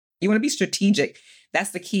You want to be strategic.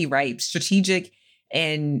 That's the key, right? Strategic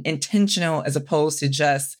and intentional as opposed to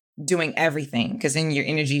just doing everything, because then your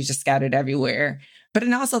energy is just scattered everywhere. But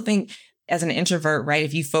I also think as an introvert, right,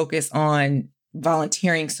 if you focus on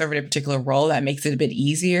volunteering, serving a particular role, that makes it a bit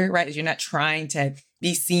easier, right? You're not trying to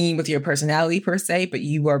be seen with your personality per se, but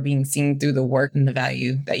you are being seen through the work and the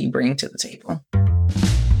value that you bring to the table.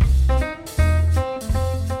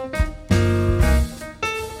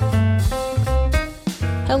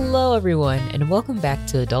 Hello, everyone, and welcome back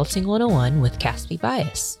to Adulting 101 with Caspi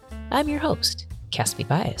Bias. I'm your host, Caspi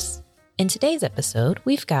Bias. In today's episode,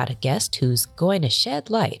 we've got a guest who's going to shed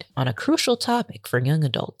light on a crucial topic for young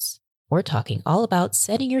adults. We're talking all about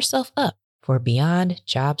setting yourself up for beyond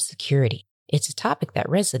job security. It's a topic that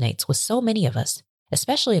resonates with so many of us,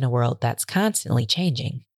 especially in a world that's constantly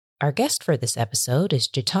changing. Our guest for this episode is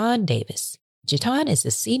Jetaun Davis. Jetaun is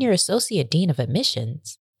the Senior Associate Dean of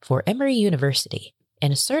Admissions for Emory University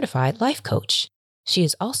and a certified life coach. She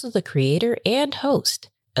is also the creator and host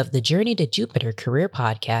of the Journey to Jupiter career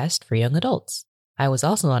podcast for young adults. I was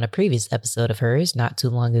also on a previous episode of hers not too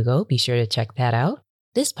long ago. Be sure to check that out.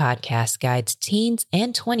 This podcast guides teens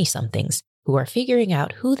and 20-somethings who are figuring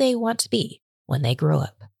out who they want to be when they grow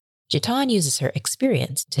up. Jetaun uses her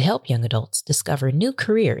experience to help young adults discover new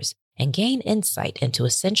careers and gain insight into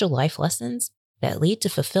essential life lessons that lead to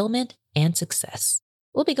fulfillment and success.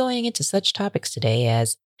 We'll be going into such topics today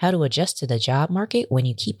as how to adjust to the job market when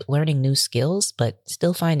you keep learning new skills but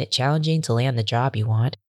still find it challenging to land the job you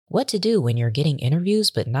want, what to do when you're getting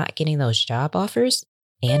interviews but not getting those job offers,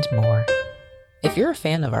 and more. If you're a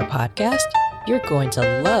fan of our podcast, you're going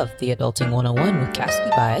to love the Adulting 101 with Caspi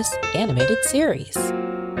Bias animated series.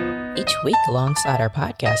 Each week, alongside our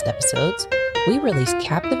podcast episodes, we release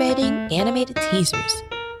captivating animated teasers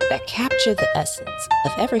that capture the essence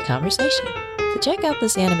of every conversation. To check out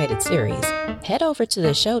this animated series, head over to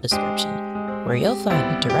the show description, where you'll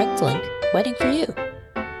find a direct link waiting for you.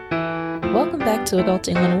 Welcome back to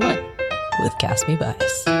Adulting 101 with Caspi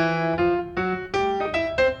Bias.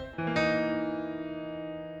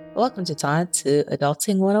 Welcome, Jetaun, to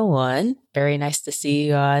Adulting 101. Very nice to see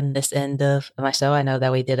you on this end of my show. I know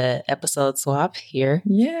that we did an episode swap here.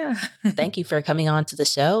 Yeah. Thank you for coming on to the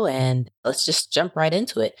show, and let's just jump right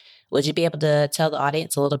into it. Would you be able to tell the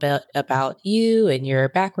audience a little bit about you and your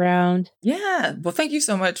background? Yeah. Well, thank you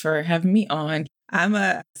so much for having me on. I'm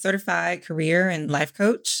a certified career and life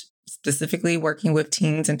coach, specifically working with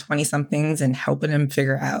teens and 20-somethings and helping them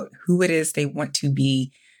figure out who it is they want to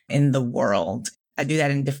be in the world. I do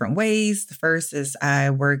that in different ways. The first is I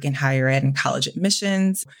work in higher ed and college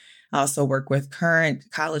admissions. I also work with current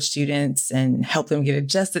college students and help them get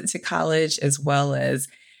adjusted to college, as well as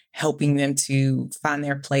helping them to find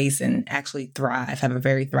their place and actually thrive, have a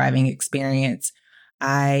very thriving experience.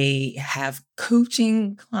 I have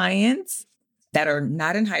coaching clients that are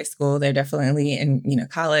not in high school. They're definitely in,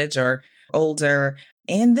 college or older.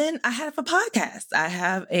 And then I have a podcast. I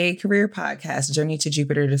have a career podcast, Journey to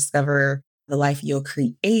Jupiter, Discover the Life You'll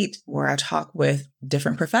Create, where I talk with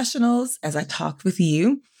different professionals, as I talked with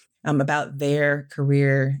you, about their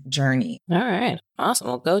career journey. All right. Awesome.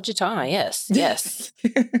 Well, go Jetaun. Yes.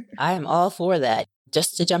 I am all for that.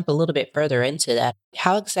 Just to jump a little bit further into that,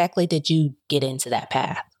 how exactly did you get into that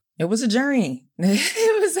path? It was a journey.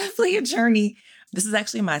 It was definitely a journey. This is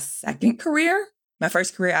actually my second career. My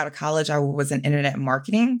first career out of college, I was in internet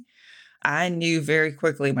marketing. I knew very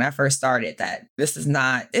quickly when I first started that this is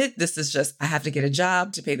not it. This is just, I have to get a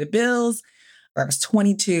job to pay the bills. I was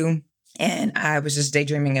 22 and I was just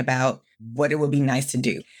daydreaming about what it would be nice to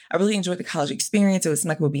do. I really enjoyed the college experience. It was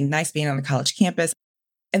like it would be nice being on the college campus.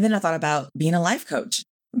 And then I thought about being a life coach.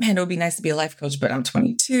 Man, it would be nice to be a life coach, but I'm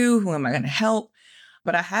 22. Who am I going to help?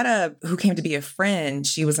 But I had who came to be a friend.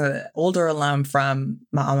 She was an older alum from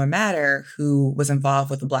my alma mater who was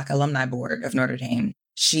involved with the Black Alumni Board of Notre Dame.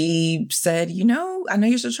 She said, I know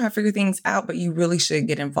you're still trying to figure things out, but you really should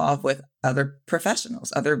get involved with other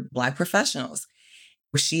professionals, other Black professionals.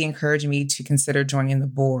 She encouraged me to consider joining the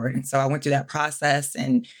board. And so I went through that process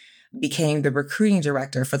and became the recruiting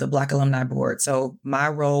director for the Black Alumni Board. So my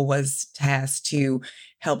role was tasked to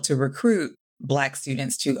help to recruit Black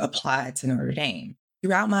students to apply to Notre Dame.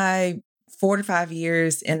 Throughout my 4 to 5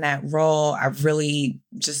 years in that role, I really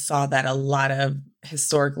just saw that a lot of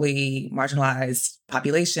historically marginalized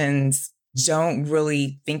populations don't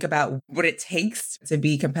really think about what it takes to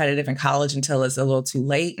be competitive in college until it's a little too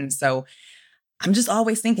late. And so I'm just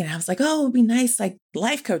always thinking, I was like, oh, it'd be nice, like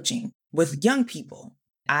life coaching with young people.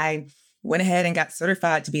 I went ahead and got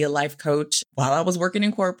certified to be a life coach while I was working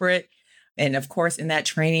in corporate. And of course, in that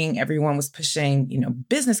training, everyone was pushing,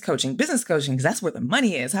 business coaching, because that's where the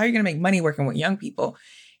money is. How are you going to make money working with young people?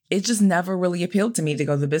 it just never really appealed to me to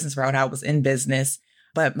go the business route. I was in business,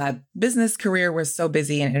 but my business career was so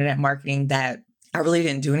busy in internet marketing that I really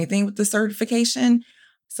didn't do anything with the certification.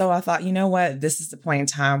 So I thought, you know what, this is the point in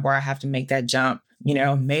time where I have to make that jump,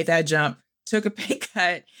 made that jump, took a pay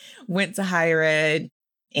cut, went to higher ed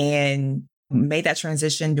and made that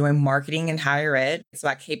transition doing marketing in higher ed. So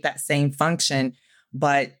I kept that same function,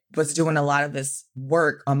 but was doing a lot of this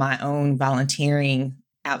work on my own, volunteering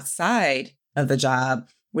outside of the job,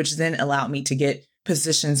 which then allowed me to get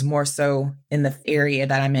positions more so in the area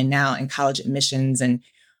that I'm in now in college admissions, and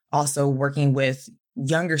also working with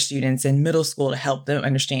younger students in middle school to help them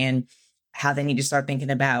understand how they need to start thinking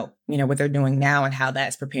about, what they're doing now and how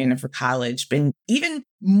that's preparing them for college. But even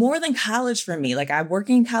more than college for me, like I work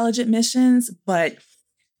in college admissions, but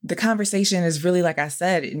the conversation is really, like I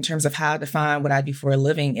said, in terms of how I define what I do for a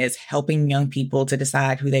living, is helping young people to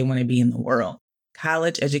decide who they want to be in the world.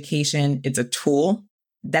 College education, it's a tool.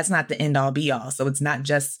 That's not the end all be all. So it's not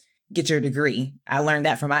just get your degree. I learned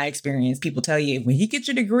that from my experience. People tell you when you get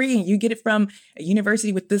your degree and you get it from a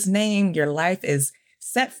university with this name, your life is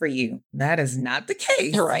set for you. That is not the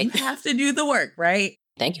case. Right. You have to do the work, right?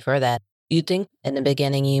 Thank you for that. You think in the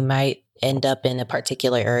beginning you might end up in a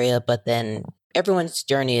particular area, but then everyone's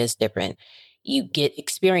journey is different. You get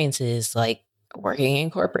experiences like working in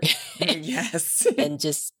corporate. Yes. And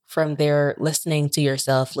just from there, listening to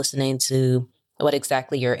yourself, listening to what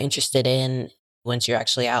exactly you're interested in once you're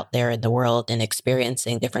actually out there in the world and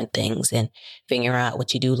experiencing different things and figuring out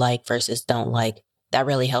what you do like versus don't like. That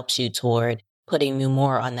really helps you toward putting you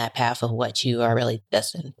more on that path of what you are really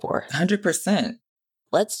destined for. 100%.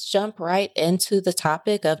 Let's jump right into the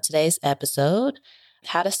topic of today's episode,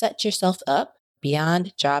 how to set yourself up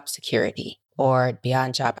beyond job security, or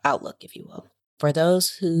beyond job outlook, if you will. For those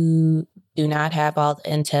who do not have all the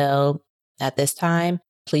intel at this time,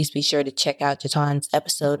 please be sure to check out Jetaun's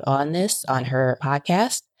episode on this on her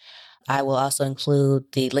podcast. I will also include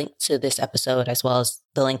the link to this episode as well as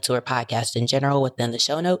the link to her podcast in general within the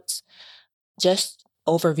show notes. Just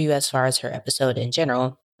overview as far as her episode in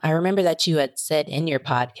general. I remember that you had said in your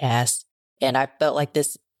podcast, and I felt like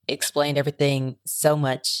this explained everything so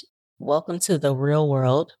much. Welcome to the real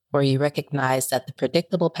world, where you recognize that the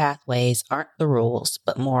predictable pathways aren't the rules,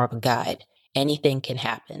 but more of a guide. Anything can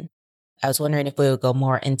happen. I was wondering if we would go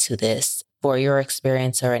more into this for your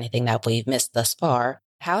experience or anything that we've missed thus far.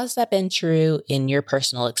 How has that been true in your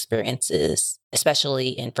personal experiences, especially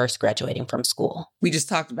in first graduating from school? We just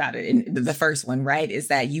talked about it in the first one, right? Is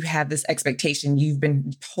that you have this expectation you've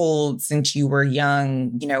been told since you were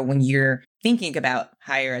young, when you're thinking about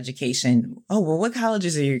higher education. Oh, well, what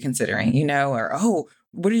colleges are you considering, or, oh,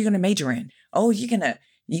 what are you going to major in? Oh, you're going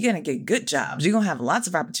to get good jobs. You're going to have lots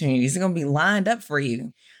of opportunities. They're going to be lined up for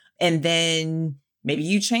you. And then maybe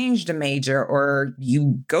you change the major or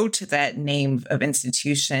you go to that name of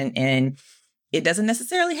institution and it doesn't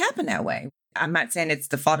necessarily happen that way. I'm not saying it's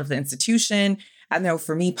the fault of the institution. I know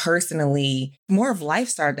for me personally, more of life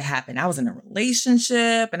started to happen. I was in a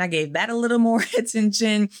relationship and I gave that a little more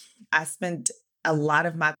attention. I spent a lot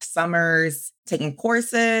of my summers taking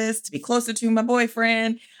courses to be closer to my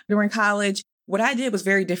boyfriend during college. What I did was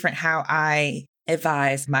very different how I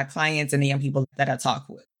advise my clients and the young people that I talk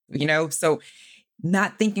with, so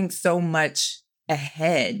not thinking so much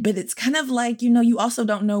ahead, but it's kind of like, you also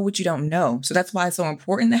don't know what you don't know. So that's why it's so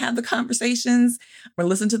important to have the conversations or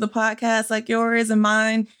listen to the podcasts like yours and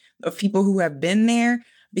mine of people who have been there,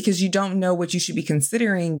 because you don't know what you should be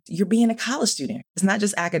considering. You're being a college student. It's not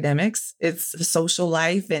just academics. It's the social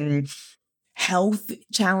life and health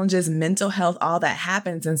challenges, mental health, all that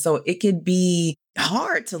happens. And so it could be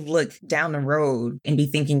hard to look down the road and be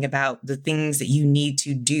thinking about the things that you need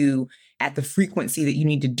to do at the frequency that you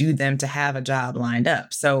need to do them to have a job lined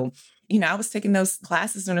up. So, I was taking those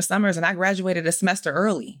classes during the summers and I graduated a semester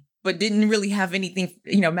early, but didn't really have anything,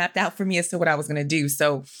 mapped out for me as to what I was going to do.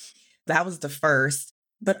 So that was the first.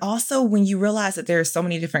 But also when you realize that there are so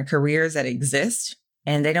many different careers that exist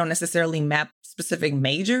and they don't necessarily map specific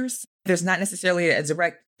majors, there's not necessarily a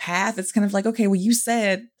direct path. It's kind of like, okay, well, you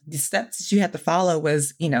said the steps that you had to follow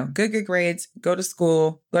was, good grades, go to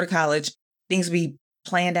school, go to college, things be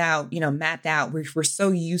planned out, mapped out. We're so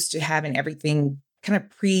used to having everything kind of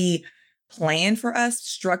pre-planned for us,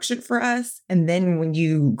 structured for us. And then when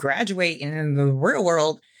you graduate and in the real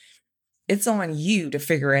world, it's on you to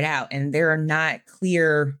figure it out. And there are not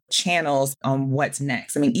clear channels on what's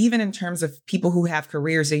next. I mean, even in terms of people who have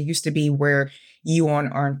careers, there used to be where you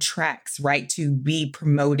are on tracks, right, to be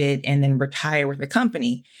promoted and then retire with the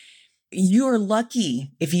company. You're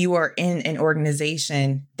lucky if you are in an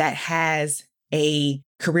organization that has a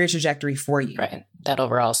career trajectory for you. Right. That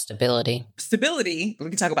overall stability. Stability, we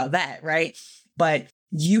can talk about that, right? But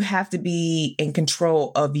you have to be in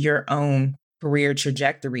control of your own career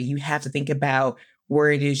trajectory. You have to think about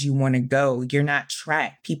where it is you want to go. You're not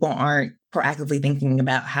tracked. People aren't proactively thinking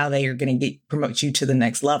about how they are going to promote you to the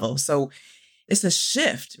next level. So it's a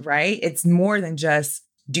shift, right? It's more than just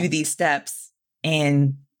do these steps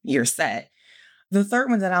and you're set. The third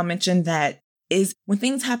one that I'll mention that is when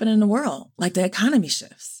things happen in the world, like the economy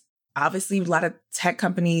shifts. Obviously, a lot of tech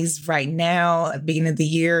companies right now, at the beginning of the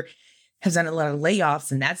year, have done a lot of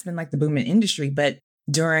layoffs, and that's been like the booming industry. But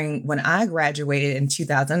when I graduated in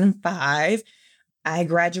 2005, I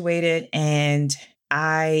graduated and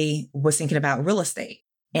I was thinking about real estate.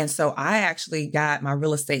 And so I actually got my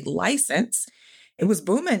real estate license. It was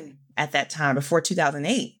booming at that time before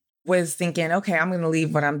 2008. Was thinking, okay, I'm going to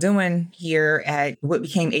leave what I'm doing here at what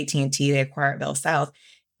became AT&T. They acquired Bell South.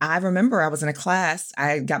 I remember I was in a class.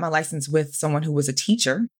 I got my license with someone who was a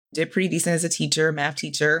teacher, did pretty decent as a teacher, math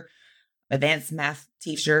teacher, advanced math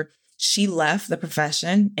teacher. She left the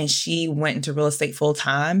profession and she went into real estate full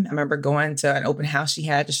time. I remember going to an open house she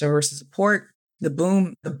had to show her support. The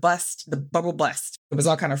boom, the bust, the bubble bust. It was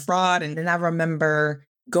all kind of fraud. And then I remember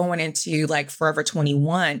going into like Forever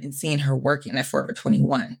 21 and seeing her working at Forever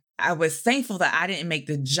 21. I was thankful that I didn't make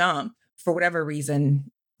the jump for whatever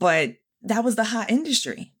reason, but that was the hot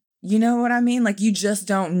industry. You know what I mean? Like you just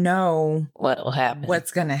don't know what'll happen,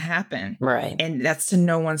 what's going to happen. Right. And that's to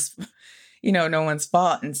no one's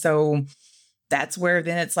fault. And so that's where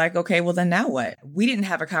then it's like, okay, well then now what? We didn't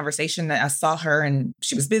have a conversation. I saw her and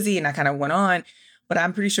she was busy and I kind of went on, but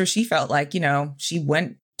I'm pretty sure she felt like, she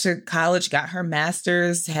went to college, got her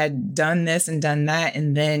master's, had done this and done that.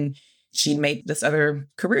 And then she made this other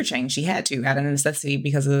career change. She had to out of necessity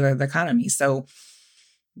because of the economy. So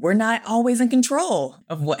we're not always in control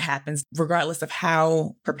of what happens, regardless of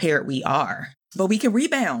how prepared we are. But we can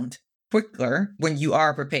rebound quicker when you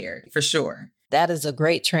are prepared, for sure. That is a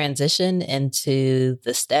great transition into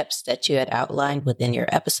the steps that you had outlined within your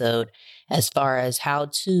episode as far as how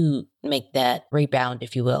to make that rebound,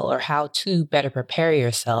 if you will, or how to better prepare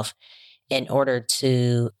yourself in order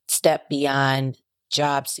to step beyond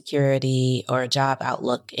job security or job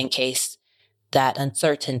outlook in case that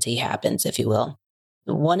uncertainty happens, if you will.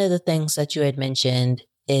 One of the things that you had mentioned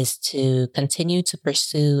is to continue to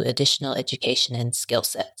pursue additional education and skill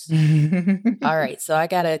sets. All right. So I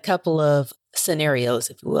got a couple of scenarios,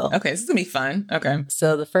 if you will. Okay. This is going to be fun. Okay.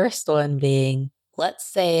 So the first one being, let's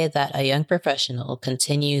say that a young professional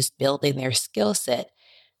continues building their skill set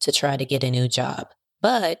to try to get a new job.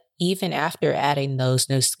 But even after adding those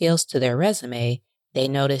new skills to their resume, they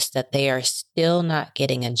notice that they are still not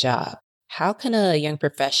getting a job. How can a young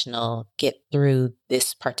professional get through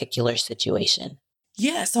this particular situation?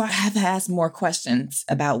 Yeah, so I have to ask more questions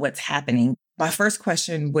about what's happening. My first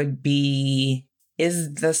question would be,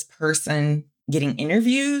 is this person getting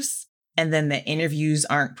interviews and then the interviews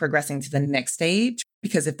aren't progressing to the next stage?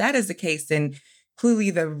 Because if that is the case, then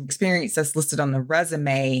clearly the experience that's listed on the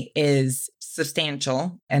resume is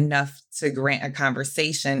substantial enough to grant a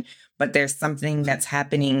conversation, but there's something that's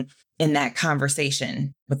happening in that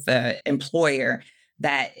conversation with the employer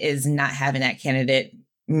that is not having that candidate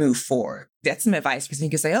move forward. That's some advice because you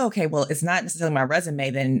can say, oh, okay, well, it's not necessarily my resume.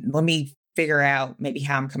 Then let me figure out maybe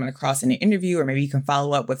how I'm coming across in an interview, or maybe you can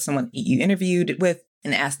follow up with someone you interviewed with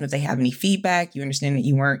and ask them if they have any feedback. You understand that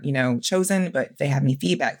you weren't, chosen, but if they have any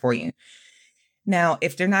feedback for you. Now,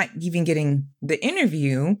 if they're not even getting the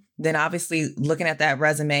interview, then obviously looking at that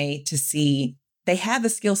resume to see they have the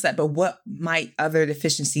skill set, but what might other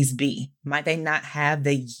deficiencies be? Might they not have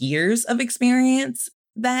the years of experience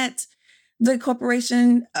that the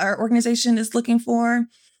corporation or organization is looking for?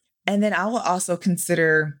 And then I will also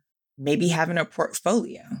consider maybe having a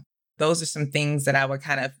portfolio. Those are some things that I would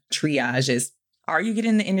kind of triage is, are you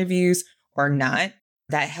getting the interviews or not?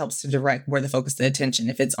 That helps to direct where the focus of the attention,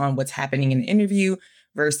 if it's on what's happening in the interview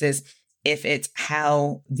versus if it's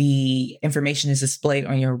how the information is displayed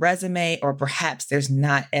on your resume, or perhaps there's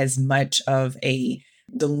not as much of the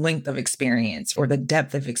length of experience or the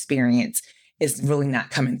depth of experience is really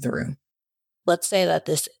not coming through. Let's say that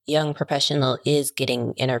this young professional is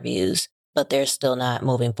getting interviews, but they're still not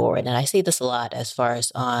moving forward. And I see this a lot as far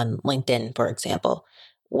as on LinkedIn, for example,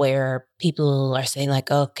 where people are saying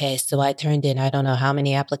like, okay, so I turned in, I don't know how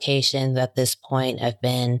many applications at this point. I've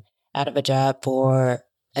been out of a job for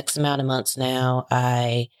X amount of months now.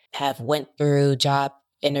 I have went through job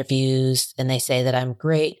interviews and they say that I'm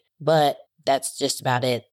great, but that's just about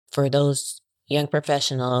it. For those young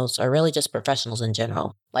professionals, or really just professionals in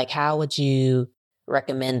general, like how would you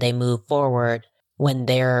recommend they move forward when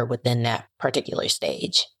they're within that particular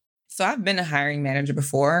stage? So I've been a hiring manager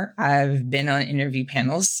before. I've been on interview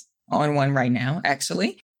panels, on one right now,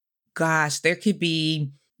 actually. Gosh, there could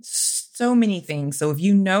be so many things. So if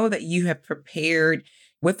you know that you have prepared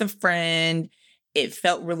with a friend, it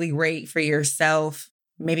felt really great for yourself,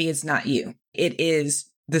 maybe it's not you. It is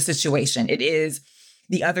the situation. It is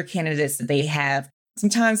the other candidates that they have.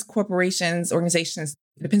 Sometimes corporations, organizations,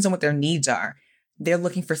 it depends on what their needs are. They're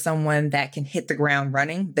looking for someone that can hit the ground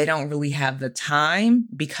running. They don't really have the time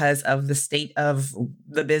because of the state of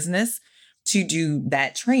the business to do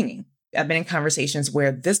that training. I've been in conversations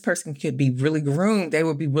where this person could be really groomed. They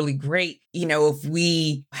would be really great, if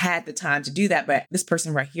we had the time to do that. But this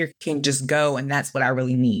person right here can just go, and that's what I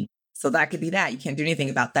really need. So that could be that. You can't do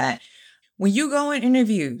anything about that. When you go in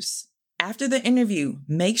interviews, after the interview,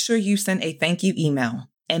 make sure you send a thank you email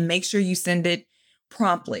and make sure you send it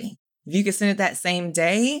promptly. If you could send it that same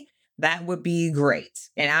day, that would be great.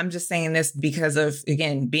 And I'm just saying this because of,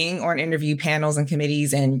 again, being on interview panels and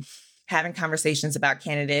committees and having conversations about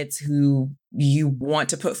candidates who you want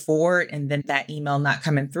to put forward, and then that email not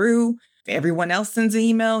coming through. If everyone else sends an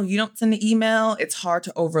email, you don't send an email, it's hard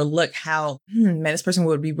to overlook how, man, this person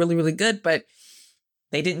would be really, really good, but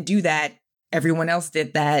they didn't do that. Everyone else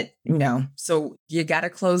did that, so you got to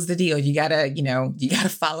close the deal. You got to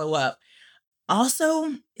follow up.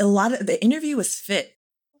 Also, a lot of the interview is fit.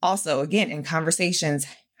 Also, again, in conversations,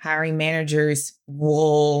 hiring managers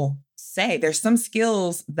will say there's some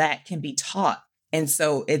skills that can be taught. And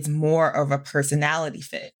so it's more of a personality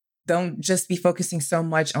fit. Don't just be focusing so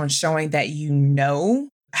much on showing that you know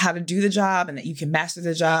how to do the job and that you can master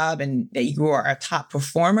the job and that you are a top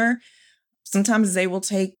performer. Sometimes they will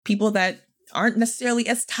take people that aren't necessarily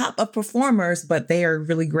as top of performers, but they are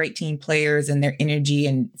really great team players and their energy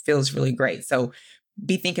and feels really great. So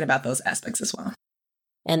be thinking about those aspects as well.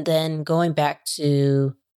 And then going back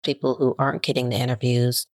to people who aren't getting the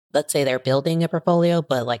interviews, let's say they're building a portfolio,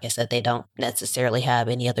 but like I said, they don't necessarily have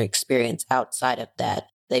any other experience outside of that.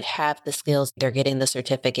 They have the skills, they're getting the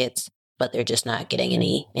certificates, but they're just not getting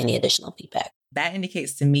any additional feedback. That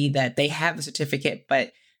indicates to me that they have the certificate,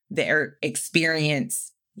 but their experience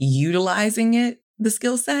utilizing it, the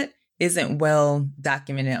skill set, isn't well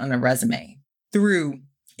documented on a resume through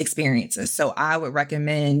experiences. So I would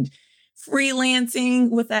recommend freelancing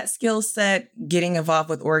with that skill set, getting involved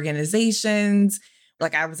with organizations.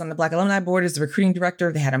 Like I was on the Black Alumni Board as the recruiting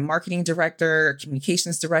director. They had a marketing director, a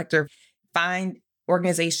communications director. Find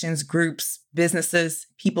organizations, groups, businesses,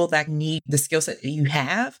 people that need the skill set that you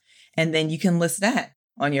have. And then you can list that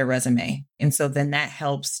on your resume. And so then that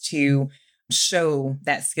helps to show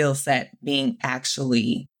that skill set being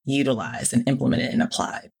actually utilized and implemented and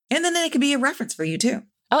applied. And then it could be a reference for you too.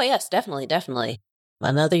 Oh, yes, definitely, definitely.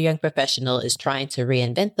 Another young professional is trying to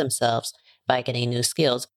reinvent themselves by getting new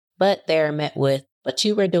skills, but they're met with, but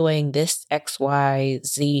you were doing this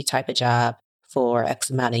XYZ type of job for X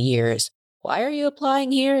amount of years. Why are you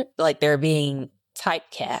applying here? Like they're being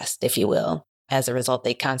typecast, if you will. As a result,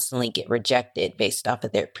 they constantly get rejected based off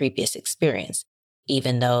of their previous experience,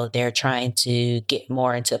 even though they're trying to get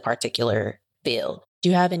more into a particular field. Do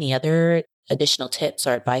you have any other additional tips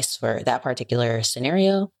or advice for that particular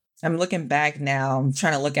scenario? I'm looking back now. I'm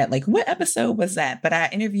trying to look at what episode was that? But I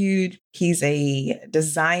interviewed, he's a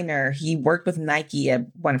designer. He worked with Nike at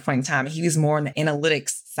one point in time. He was more on the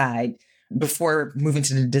analytics side before moving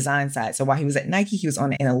to the design side. So while he was at Nike, he was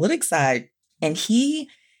on the analytics side, and he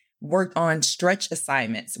worked on stretch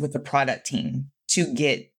assignments with the product team to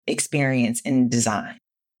get experience in design.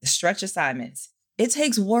 The stretch assignments, it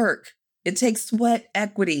takes work. It takes sweat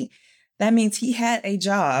equity. That means he had a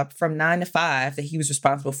job from 9 to 5 that he was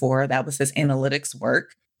responsible for. That was his analytics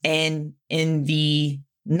work. And in the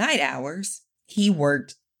night hours, he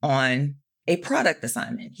worked on a product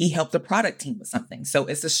assignment. He helped the product team with something. So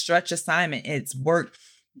it's a stretch assignment. It's work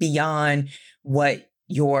beyond what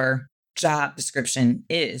your job description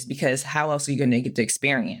is, because how else are you going to get the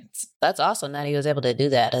experience? That's awesome that he was able to do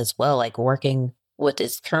that as well, like working with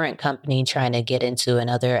his current company, trying to get into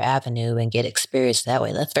another avenue and get experience that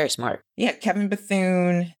way. That's very smart. Yeah, Kevin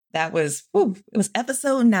Bethune, that was, it was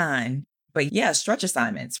episode 9. But yeah, stretch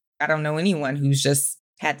assignments. I don't know anyone who's just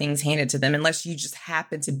had things handed to them unless you just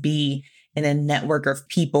happen to be in a network of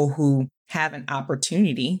people who have an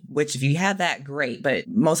opportunity, which if you have that, great. But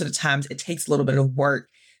most of the times it takes a little bit of work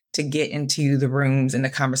to get into the rooms and the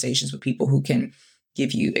conversations with people who can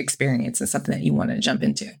give you experience and something that you want to jump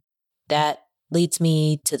into. That leads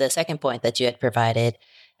me to the second point that you had provided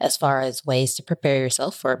as far as ways to prepare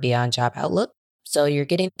yourself for a beyond job outlook. So you're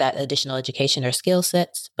getting that additional education or skill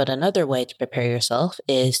sets, but another way to prepare yourself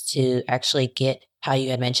is to actually get, how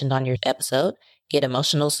you had mentioned on your episode, get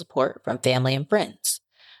emotional support from family and friends.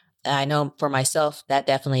 I know for myself, that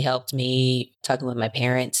definitely helped me talking with my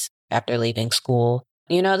parents after leaving school.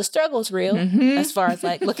 The struggle's real as far as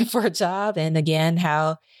like looking for a job. And again,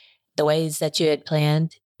 how the ways that you had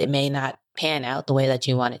planned, it may not pan out the way that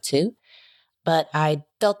you want it to. But I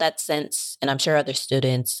felt that sense, and I'm sure other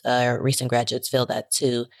students or recent graduates feel that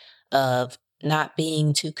too, of not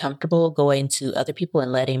being too comfortable going to other people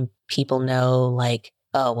and letting people know like,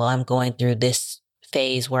 oh, well, I'm going through this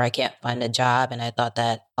phase where I can't find a job. And I thought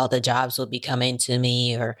that all the jobs would be coming to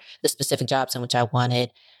me or the specific jobs in which I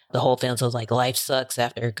wanted. The whole feeling was like life sucks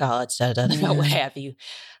after college, what have you.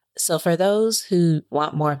 So for those who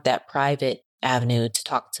want more of that private avenue to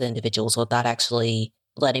talk to individuals without actually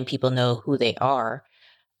letting people know who they are,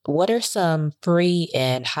 what are some free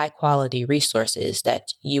and high quality resources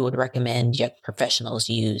that you would recommend young professionals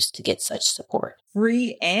use to get such support?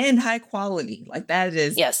 Free and high quality. Like that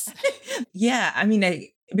is. Yes. Yeah. I mean,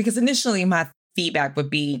 because initially my feedback would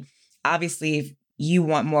be, obviously, if you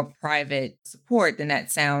want more private support, then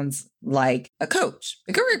that sounds like a coach,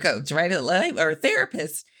 a career coach, right? Or a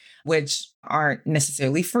therapist, which aren't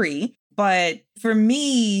necessarily free. But for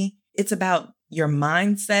me, it's about your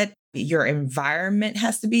mindset. Your environment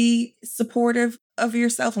has to be supportive of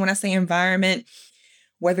yourself. And when I say environment,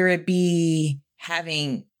 whether it be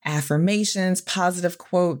having affirmations, positive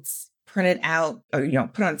quotes printed out, or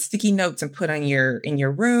put on sticky notes and put on in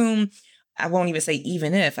your room. I won't even say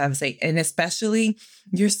even if, I would say, and especially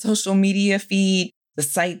your social media feed, the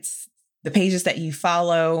sites, the pages that you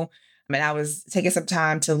follow. I mean, I was taking some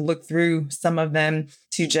time to look through some of them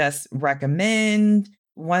to just recommend.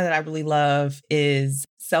 One that I really love is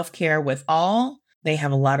Self-Care with All. They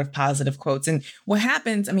have a lot of positive quotes. And what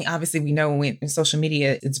happens, I mean, obviously we know when in social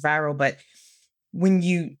media, it's viral, but when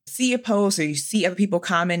you see a post or you see other people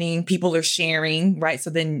commenting, people are sharing, right? So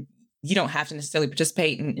then you don't have to necessarily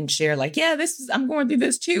participate and share like, yeah, I'm going through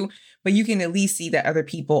this too, but you can at least see that other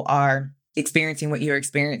people are experiencing what you're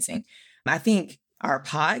experiencing. I think our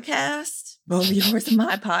podcast, both yours and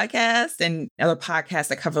my podcast and other podcasts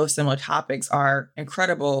that cover similar topics are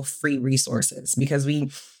incredible free resources because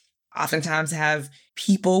we oftentimes have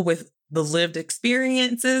people with the lived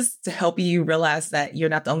experiences to help you realize that you're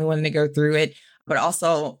not the only one to go through it, but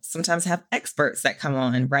also sometimes have experts that come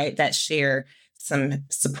on, right, that share some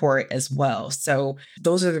support as well. So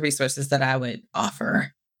those are the resources that I would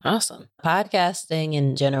offer. Awesome. Podcasting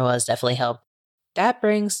in general has definitely helped. That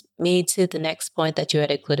brings me to the next point that you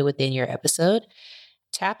had included within your episode.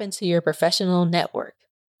 Tap into your professional network,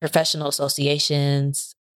 professional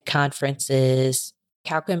associations, conferences.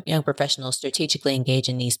 How can young professionals strategically engage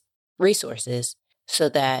in these resources so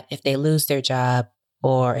that if they lose their job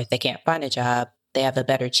or if they can't find a job, they have a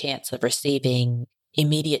better chance of receiving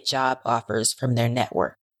immediate job offers from their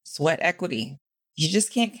network? Sweat equity. You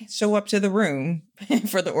just can't show up to the room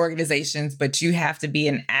for the organizations, but you have to be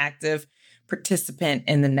an active participant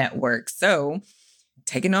in the network. So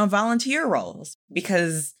taking on volunteer roles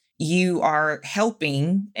because you are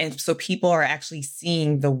helping. And so people are actually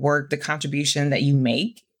seeing the work, the contribution that you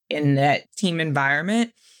make in that team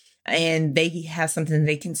environment, and they have something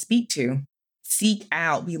they can speak to. Seek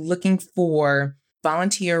out, be looking for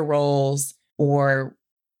volunteer roles or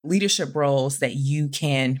leadership roles that you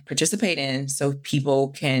can participate in so people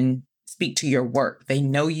can speak to your work. They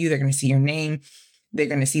know you, they're going to see your name, they're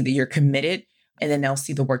going to see that you're committed, and then they'll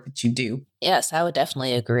see the work that you do. Yes, I would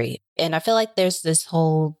definitely agree. And I feel like there's this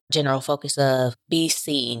whole general focus of be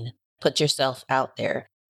seen, put yourself out there.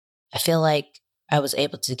 I feel like I was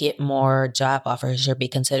able to get more job offers or be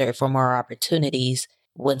considered for more opportunities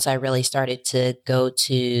once I really started to go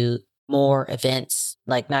to more events,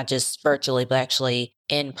 like not just virtually, but actually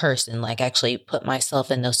in person, like actually put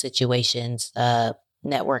myself in those situations,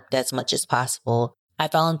 networked as much as possible. I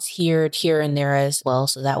volunteered here and there as well.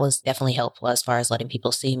 So that was definitely helpful as far as letting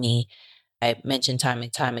people see me. I mentioned time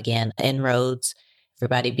and time again, Inroads.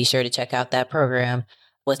 Everybody be sure to check out that program.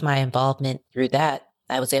 With my involvement through that,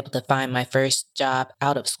 I was able to find my first job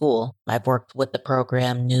out of school. I've worked with the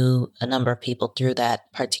program, knew a number of people through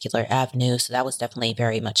that particular avenue. So that was definitely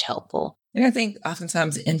very much helpful. And I think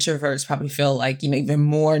oftentimes introverts probably feel like, even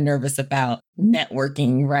more nervous about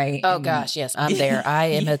networking, right? Oh, gosh, yes, I'm there. I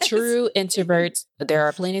am a true introvert. There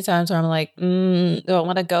are plenty of times where I'm like, do I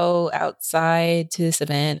want to go outside to this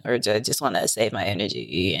event or do I just want to save my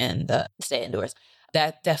energy and stay indoors?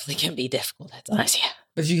 That definitely can be difficult at times, yeah.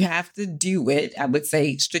 But you have to do it, I would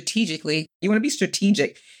say, strategically. You want to be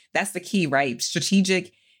strategic. That's the key, right?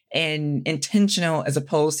 Strategic and intentional as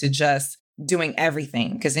opposed to just doing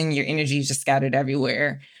everything, because then your energy is just scattered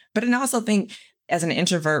everywhere. But I also think as an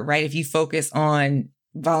introvert, right, if you focus on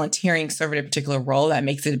volunteering, serving a particular role, that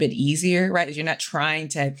makes it a bit easier, right? You're not trying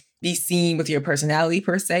to be seen with your personality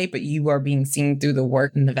per se, but you are being seen through the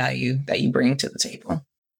work and the value that you bring to the table.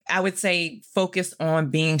 I would say focus on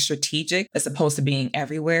being strategic as opposed to being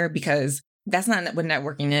everywhere, because that's not what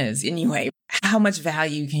networking is anyway. How much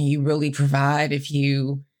value can you really provide if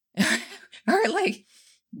you are like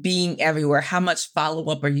being everywhere? How much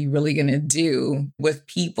follow-up are you really going to do with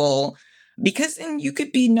people? Because then you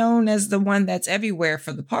could be known as the one that's everywhere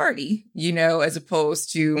for the party, as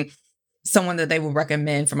opposed to someone that they will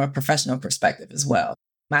recommend from a professional perspective as well.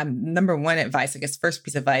 My number one advice, I guess, first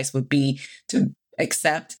piece of advice would be to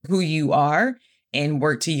accept who you are and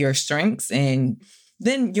work to your strengths. And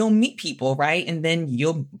then you'll meet people, right? And then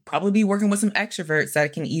you'll probably be working with some extroverts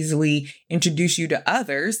that can easily introduce you to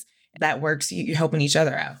others. That works. You're helping each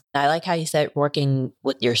other out. I like how you said working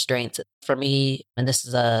with your strengths. For me, and this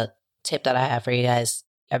is a tip that I have for you guys,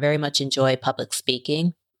 I very much enjoy public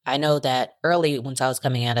speaking. I know that early, once I was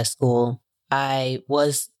coming out of school, I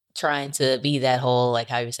was trying to be that whole, like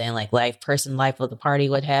how you were saying, like life of the party,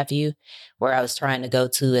 what have you, where I was trying to go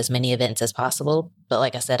to as many events as possible. But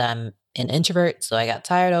like I said, I'm an introvert, so I got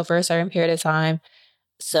tired over a certain period of time.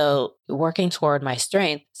 So working toward my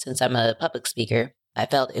strength, since I'm a public speaker, I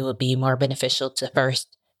felt it would be more beneficial to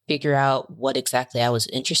first figure out what exactly I was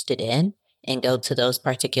interested in and go to those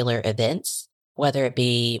particular events, whether it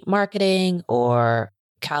be marketing or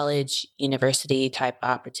college, university type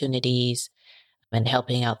opportunities and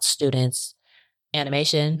helping out students.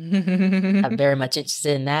 Animation, I'm very much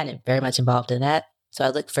interested in that and very much involved in that. So I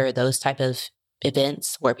look for those type of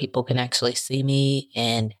events where people can actually see me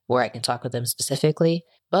and where I can talk with them specifically.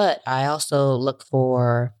 But I also look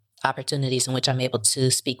for opportunities in which I'm able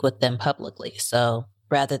to speak with them publicly. So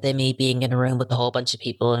rather than me being in a room with a whole bunch of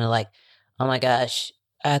people and like, oh my gosh,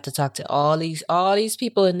 I have to talk to all these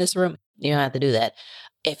people in this room. You don't have to do that.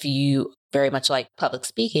 If you very much like public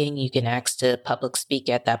speaking, you can ask to public speak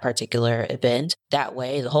at that particular event. That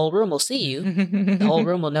way, the whole room will see you. The whole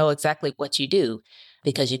room will know exactly what you do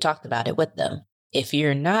because you talked about it with them. If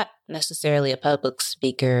you're not necessarily a public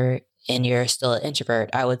speaker and you're still an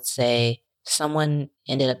introvert, I would say someone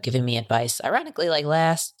ended up giving me advice, ironically, like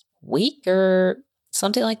last week or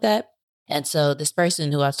something like that. And so this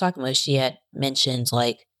person who I was talking with, she had mentioned,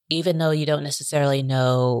 like, even though you don't necessarily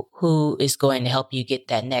know who is going to help you get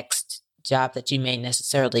that next job that you may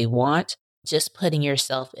necessarily want, just putting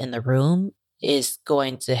yourself in the room is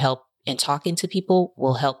going to help, and talking to people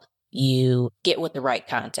will help you get with the right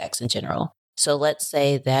context in general. So let's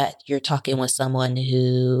say that you're talking with someone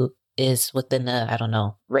who is within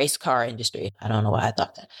the, race car industry. I don't know why I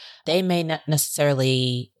thought that. They may not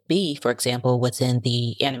necessarily be, for example, within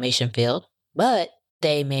the animation field, but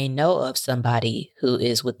they may know of somebody who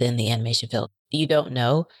is within the animation field. You don't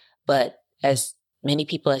know, but as many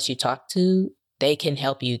people as you talk to, they can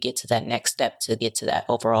help you get to that next step to get to that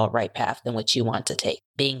overall right path in which you want to take.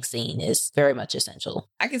 Being seen is very much essential.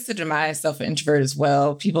 I consider myself an introvert as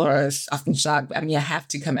well. People are often shocked. I mean, I have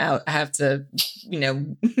to come out. I have to,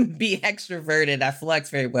 be extroverted. I flex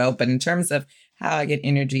very well. But in terms of how I get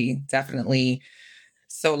energy, definitely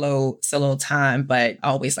solo time. But I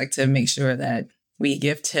always like to make sure that we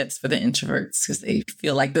give tips for the introverts because they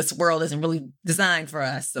feel like this world isn't really designed for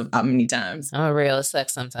us so many times. Oh, real. It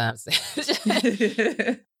sucks sometimes.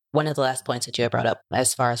 One of the last points that you had brought up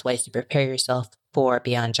as far as ways to prepare yourself for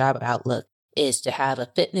Beyond Job Outlook is to have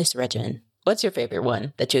a fitness regimen. What's your favorite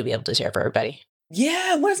one that you'll be able to share for everybody?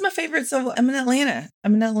 Yeah, what is my favorite? So I'm in Atlanta.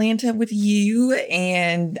 I'm in Atlanta with you,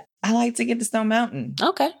 and I like to get to Stone Mountain.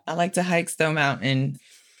 Okay. I like to hike Stone Mountain.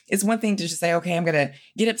 It's one thing to just say, okay, I'm going to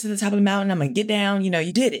get up to the top of the mountain. I'm going to get down.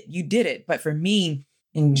 You did it. But for me,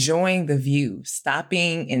 enjoying the view,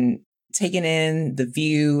 stopping and taking in the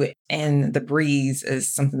view and the breeze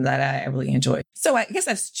is something that I really enjoy. So I guess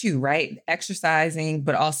that's two, right? Exercising,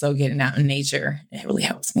 but also getting out in nature. It really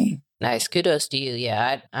helps me. Nice. Kudos to you.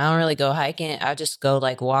 Yeah, I don't really go hiking. I just go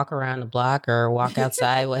walk around the block or walk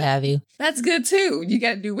outside, what have you. That's good too. You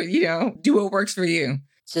got to do what works for you.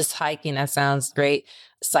 Just hiking. That sounds great.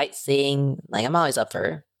 Sightseeing. I'm always up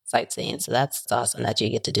for sightseeing. So that's awesome that you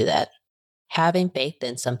get to do that. Having faith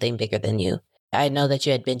in something bigger than you. I know that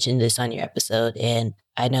you had mentioned this on your episode, and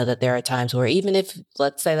I know that there are times where even if,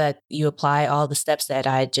 let's say that you apply all the steps that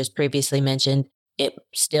I just previously mentioned, it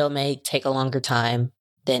still may take a longer time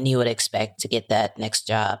than you would expect to get that next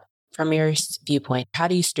job. From your viewpoint, how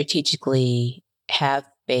do you strategically have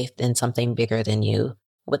faith in something bigger than you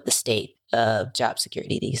with the state of job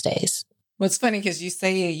security these days? Well, it's funny because you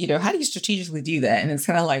say, how do you strategically do that? And it's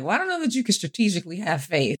kind of like, well, I don't know that you can strategically have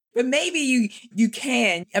faith, but maybe you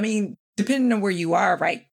can. I mean, depending on where you are,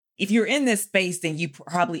 right? if you're in this space, then you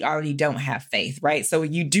probably already don't have faith, right? So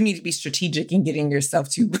you do need to be strategic in getting yourself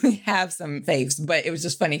to have some faiths. But it was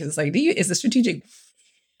just funny because it's like, is it strategic?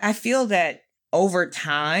 I feel that over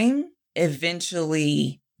time,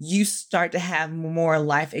 eventually you start to have more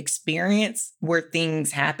life experience where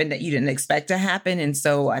things happen that you didn't expect to happen. And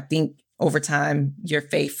so I think over time, your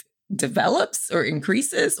faith develops or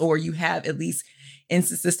increases, or you have at least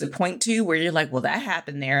instances to point to where you're like, well, that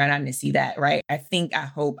happened there and I didn't see that, right? I think, I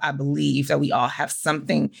hope, I believe that we all have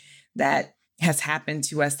something that has happened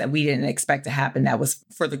to us that we didn't expect to happen that was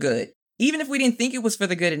for the good. Even if we didn't think it was for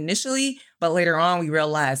the good initially, but later on we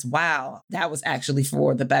realized, wow, that was actually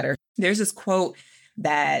for the better. There's this quote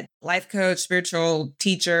that life coach, spiritual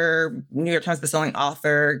teacher, New York Times bestselling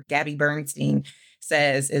author, Gabby Bernstein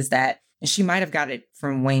says is that, and she might have got it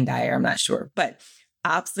from Wayne Dyer, I'm not sure, but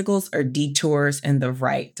obstacles are detours in the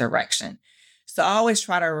right direction. So I always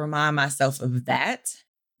try to remind myself of that.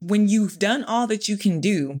 When you've done all that you can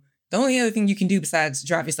do, the only other thing you can do besides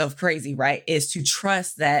drive yourself crazy, right, is to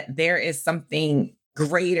trust that there is something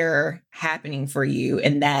greater happening for you,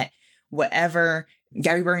 and that whatever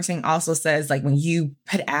Gabby Bernstein also says, like when you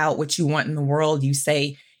put out what you want in the world, you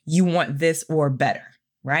say you want this or better,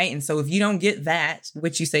 right? And so if you don't get that,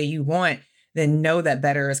 what you say you want, then know that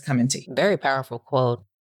better is coming to you. Very powerful quote.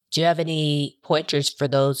 Do you have any pointers for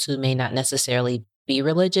those who may not necessarily be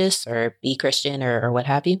religious or be Christian or what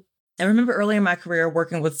have you? I remember early in my career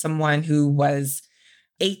working with someone who was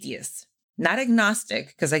atheist, not agnostic,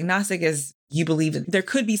 because agnostic is you believe that there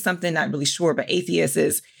could be something, not really sure, but atheist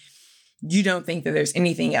is you don't think that there's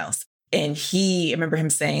anything else. And I remember him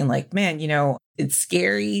saying like, man, it's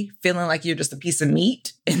scary feeling like you're just a piece of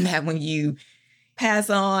meat, and that when you pass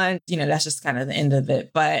on, that's just kind of the end of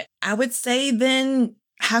it. But I would say then,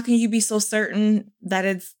 how can you be so certain that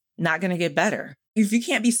it's not going to get better? If you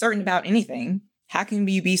can't be certain about anything, how can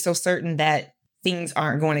you be so certain that things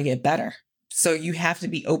aren't going to get better? So you have to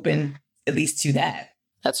be open at least to that.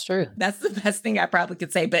 That's true. That's the best thing I probably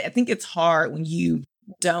could say. But I think it's hard when you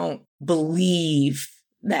don't believe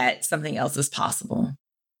that something else is possible.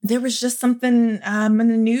 There was just something in the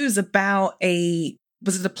news about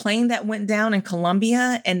was it a plane that went down in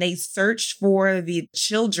Colombia, and they searched for the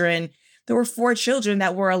children. There were 4 children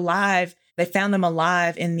that were alive. They found them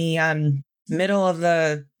alive in the middle of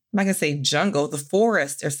the, I'm not going to say jungle, the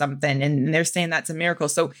forest or something. And they're saying that's a miracle.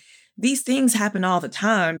 So these things happen all the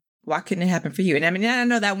time. Why couldn't it happen for you? And I mean, I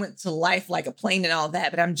know that went to life like a plane and all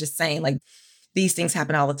that, but I'm just saying like these things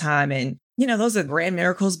happen all the time. And, those are grand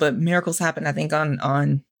miracles, but miracles happen, I think,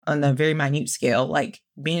 on a very minute scale, like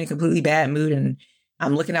being in a completely bad mood. And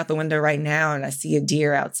I'm looking out the window right now and I see a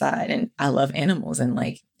deer outside, and I love animals, and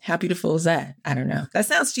like, how beautiful is that? I don't know. That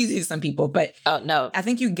sounds cheesy to some people, but oh no, I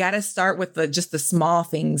think you got to start with just the small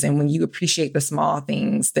things. And when you appreciate the small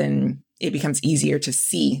things, then it becomes easier to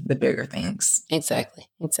see the bigger things. Exactly.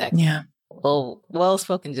 Yeah. Well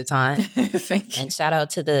spoken, Jetaun. Thank you. And shout out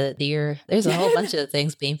to the deer. There's a whole bunch of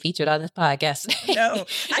things being featured on this podcast. No,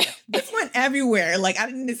 this went everywhere. Like I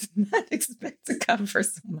did not expect to cover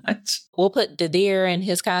so much. We'll put the deer and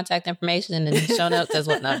his contact information in the show notes as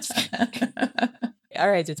well. No, all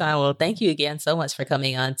right, Jetaun. Well, thank you again so much for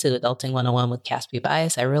coming on to Adulting 101 with Caspi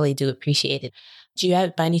Bias. I really do appreciate it. Do you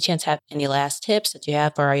by any chance have any last tips that you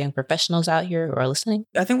have for our young professionals out here who are listening?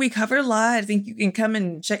 I think we covered a lot. I think you can come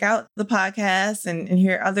and check out the podcast and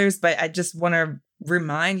hear others. But I just want to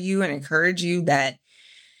remind you and encourage you that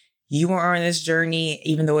you are on this journey,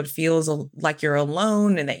 even though it feels like you're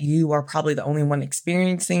alone and that you are probably the only one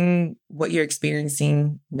experiencing what you're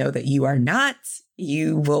experiencing. Know that you are not.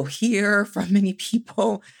 You will hear from many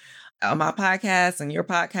people on my podcast and your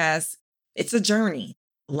podcast. It's a journey.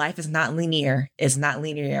 Life is not linear. It's not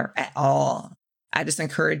linear at all. I just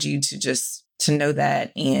encourage you to know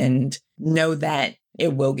that and know that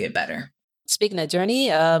it will get better. Speaking of journey,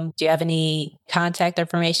 do you have any contact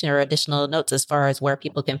information or additional notes as far as where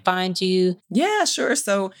people can find you? Yeah, sure.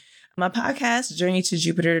 So my podcast, Journey to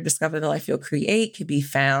Jupiter, Discover the Life You'll Create, can be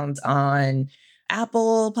found on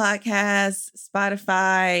Apple Podcasts,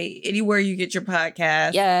 Spotify, anywhere you get your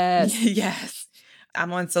podcast. Yes. Yes.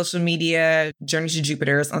 I'm on social media. Journey to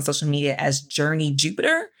Jupiter is on social media as Journey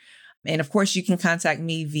Jupiter. And of course, you can contact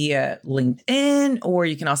me via LinkedIn, or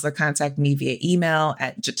you can also contact me via email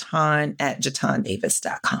at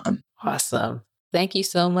Jetaun@jetaundavis.com. Awesome. Thank you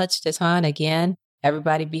so much, Jetaun, again.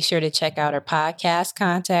 Everybody be sure to check out her podcast.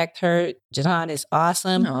 Contact her. Jetaun is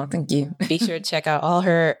awesome. Oh, thank you. Be sure to check out all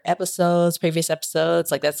her episodes, previous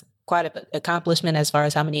episodes. Like that's quite an accomplishment as far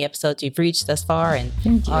as how many episodes you've reached thus far, and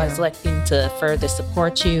always looking to further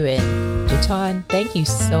support you. And Jetaun, thank you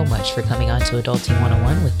so much for coming on to Adulting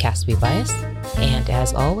 101 with Caspi Bias. And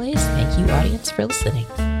as always, thank you audience for listening.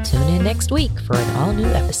 Tune in next week for an all new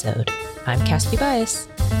episode. I'm Caspi Bias.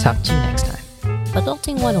 Talk to you next time.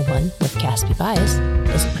 Adulting 101 with Caspi Bias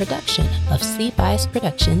is a production of C Bias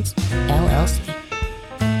Productions, LLC.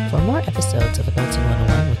 For more episodes of Adulting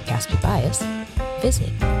 101 with Caspi Bias,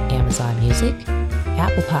 visit Amazon Music,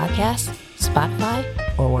 Apple Podcasts, Spotify,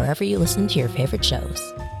 or wherever you listen to your favorite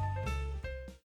shows.